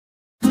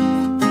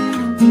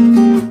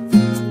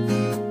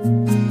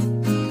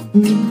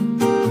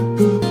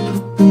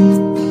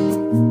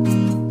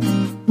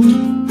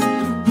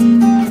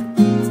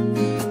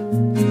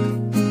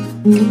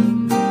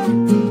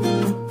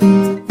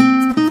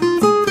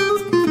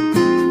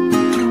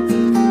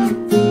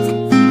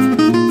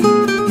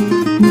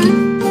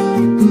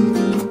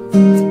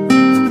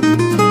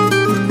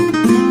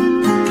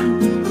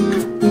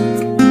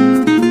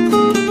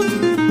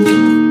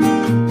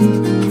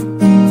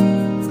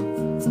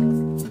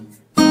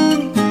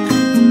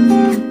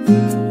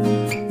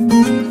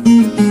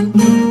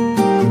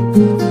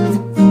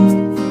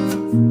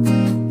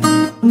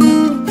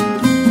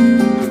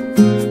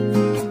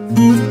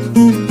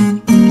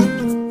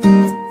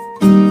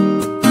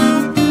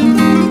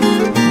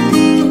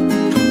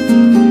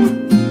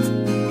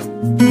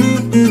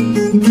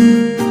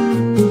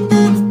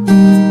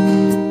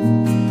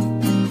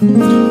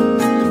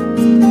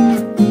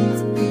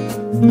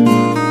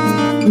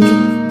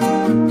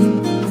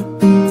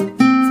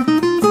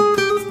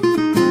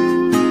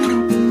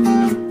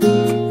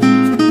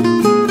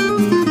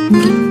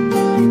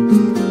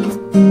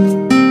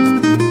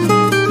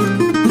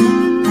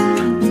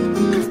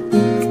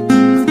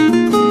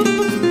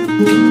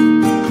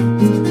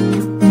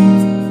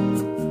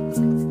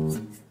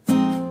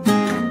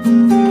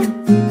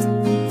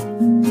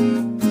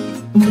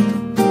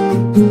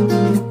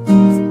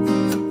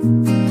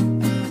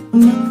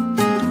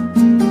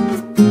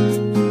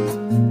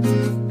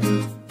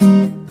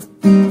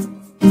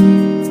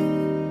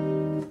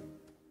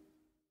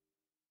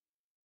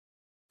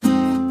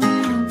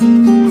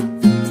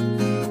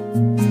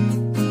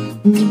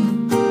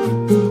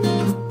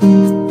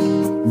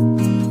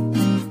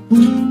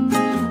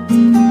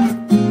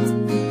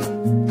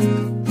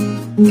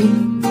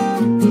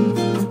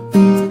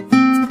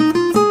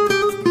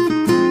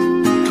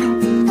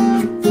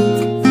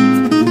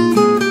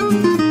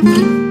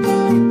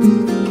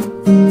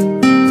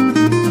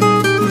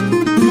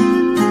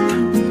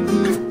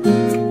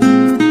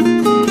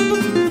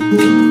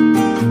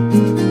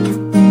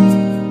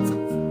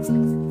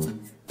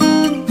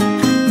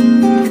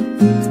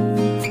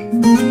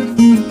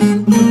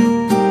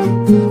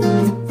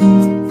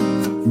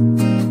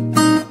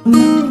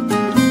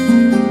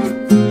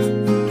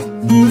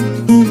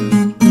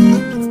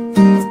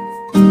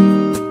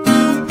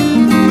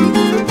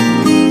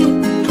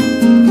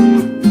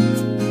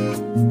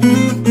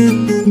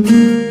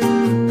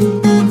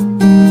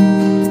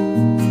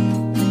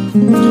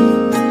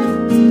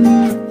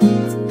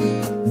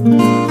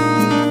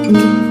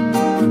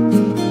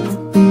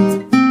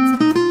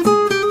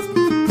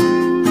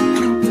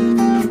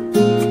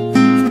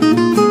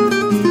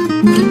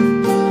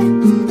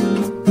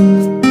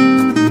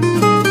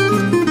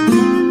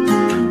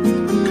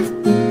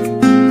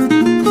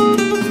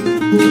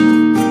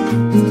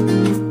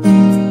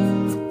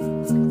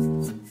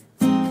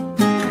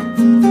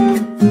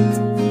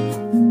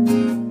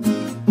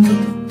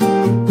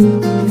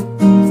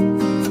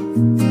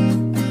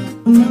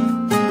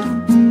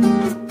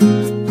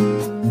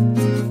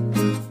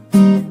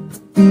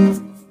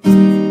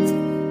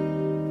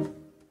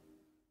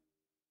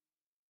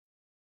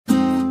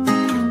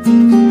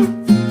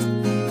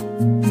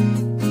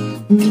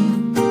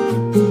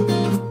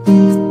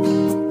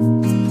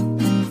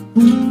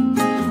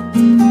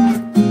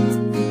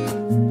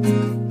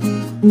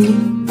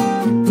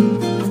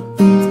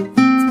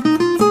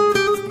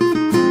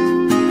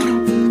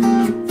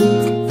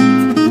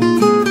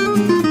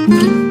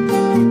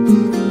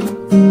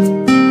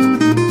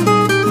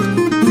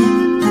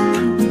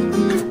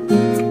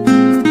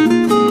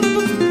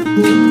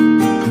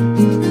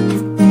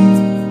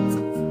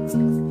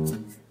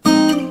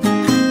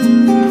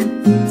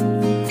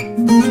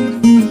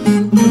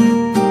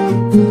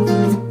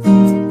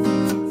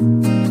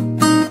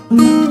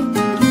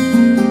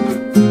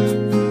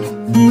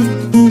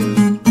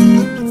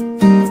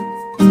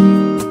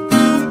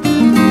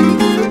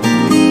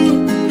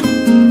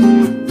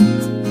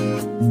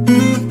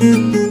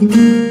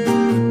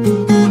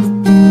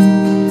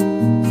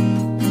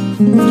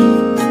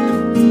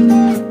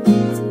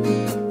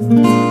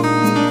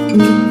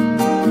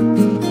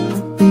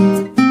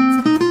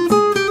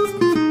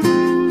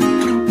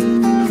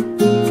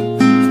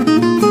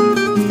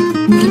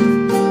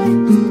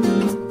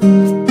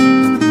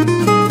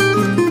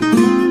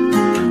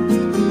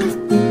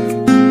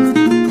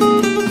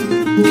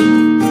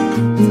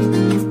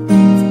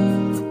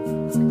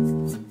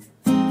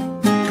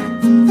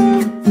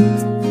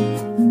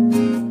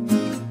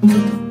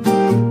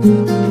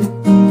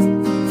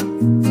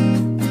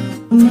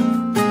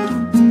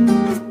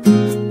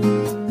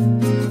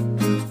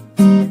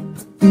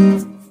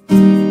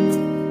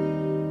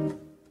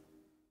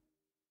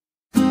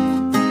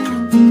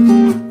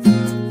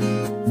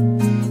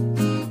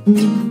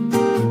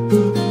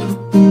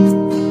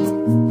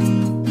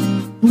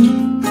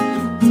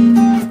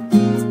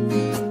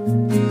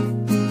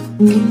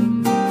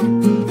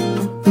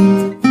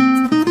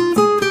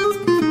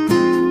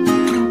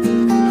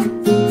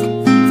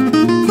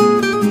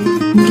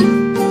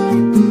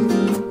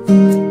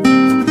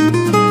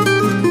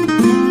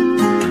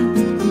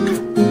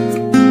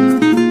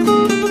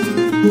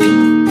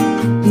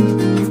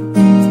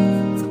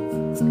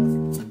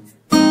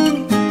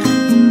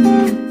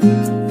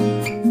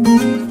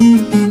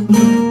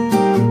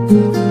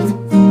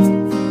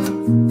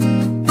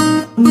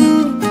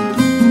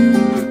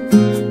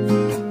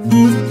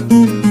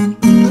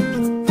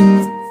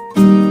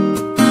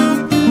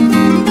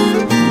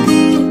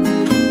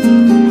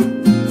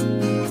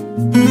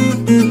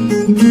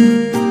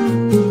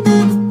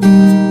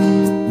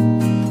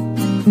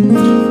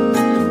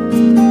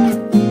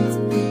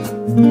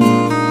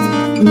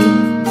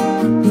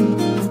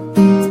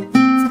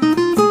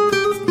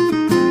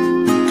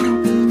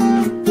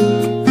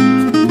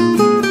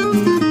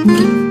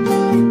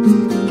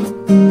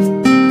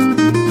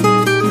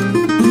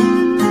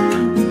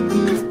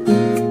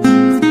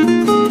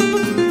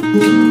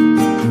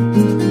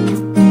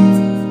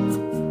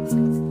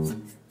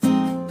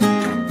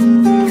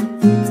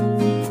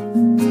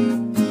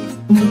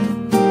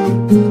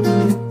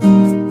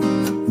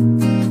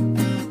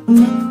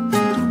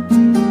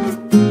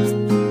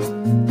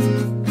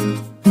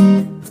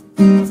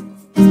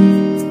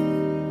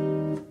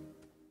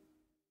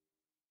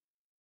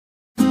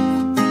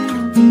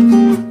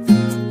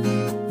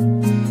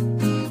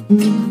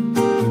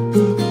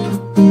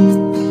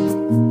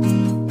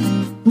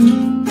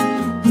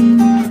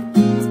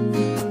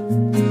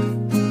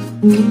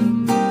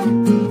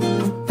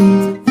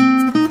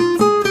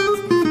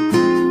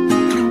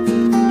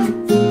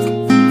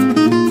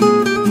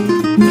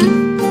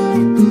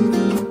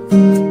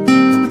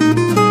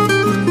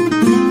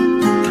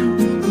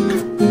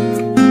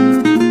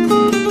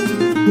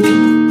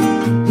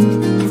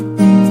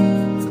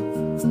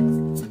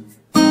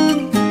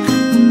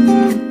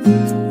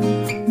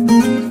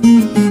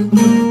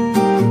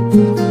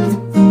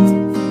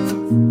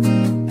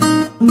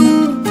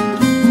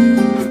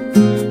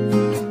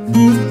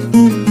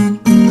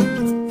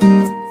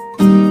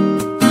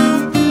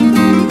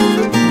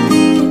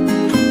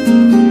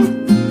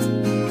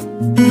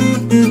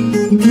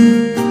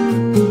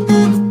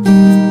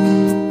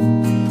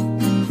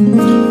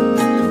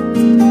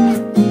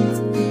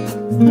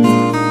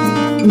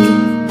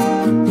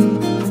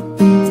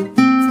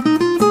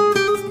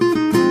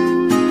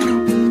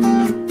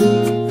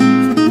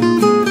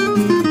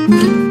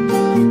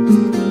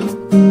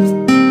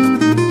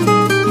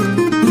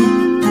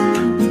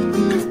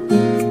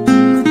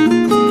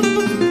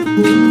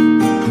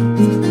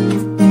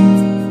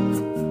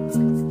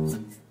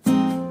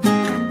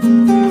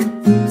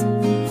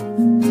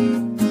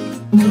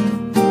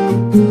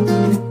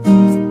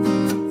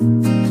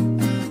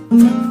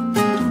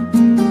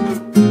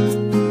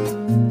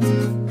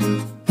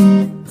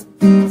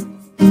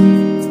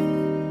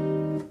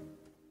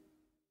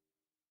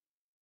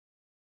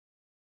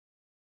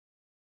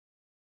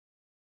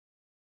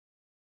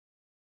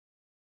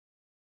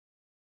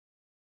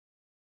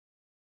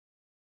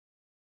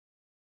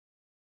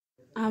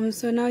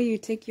So now you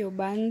take your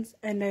buns,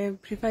 and I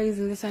prefer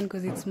using this one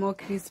because it's more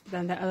crisp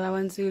than the other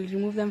one. So you'll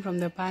remove them from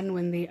the pan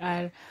when they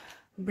are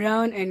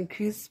brown and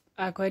crisp.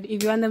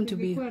 If you want them to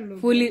be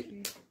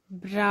fully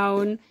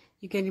brown,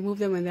 you can remove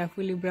them when they're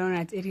fully brown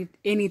at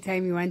any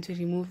time you want to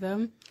remove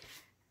them.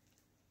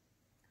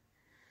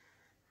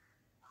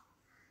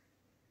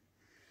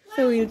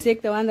 So we'll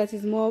take the one that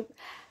is more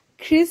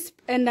crisp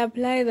and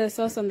apply the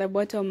sauce on the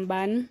bottom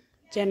bun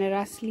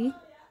generously.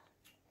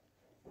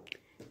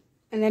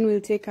 And then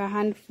we'll take a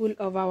handful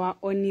of our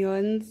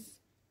onions.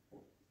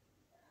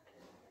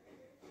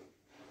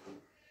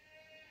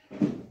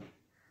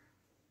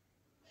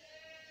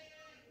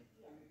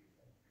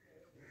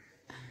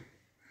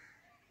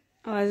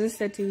 I was just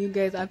setting you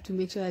guys up to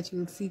make sure that you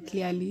will see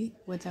clearly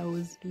what I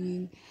was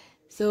doing.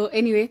 So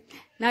anyway,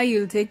 now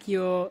you'll take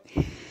your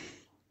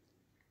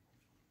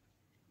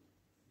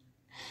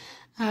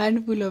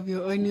handful of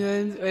your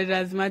onions, or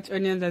as much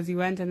onions as you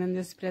want, and then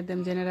just spread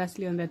them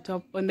generously on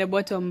the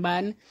bottom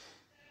bun.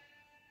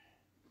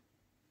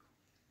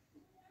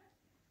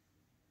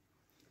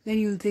 Then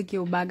you'll take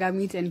your burger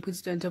meat and put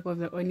it on top of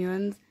the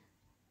onions.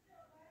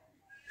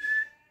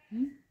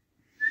 Then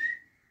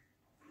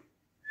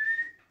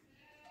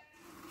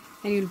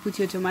you'll put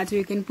your tomato.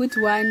 You can put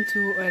 1,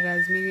 2, or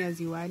as many as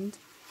you want.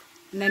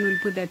 And then we'll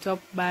put the top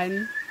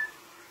bun.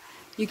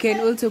 You can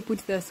also put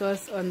the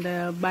sauce on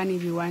the bun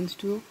if you want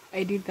to.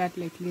 I did that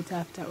like later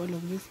after all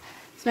of this.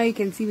 So now you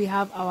can see we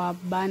have our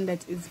bun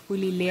that is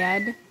fully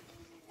layered.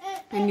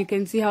 And you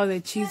can see how the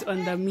cheese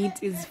on the meat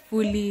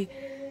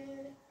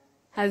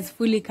has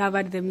fully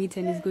covered the meat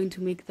and is going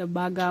to make the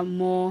burger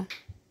more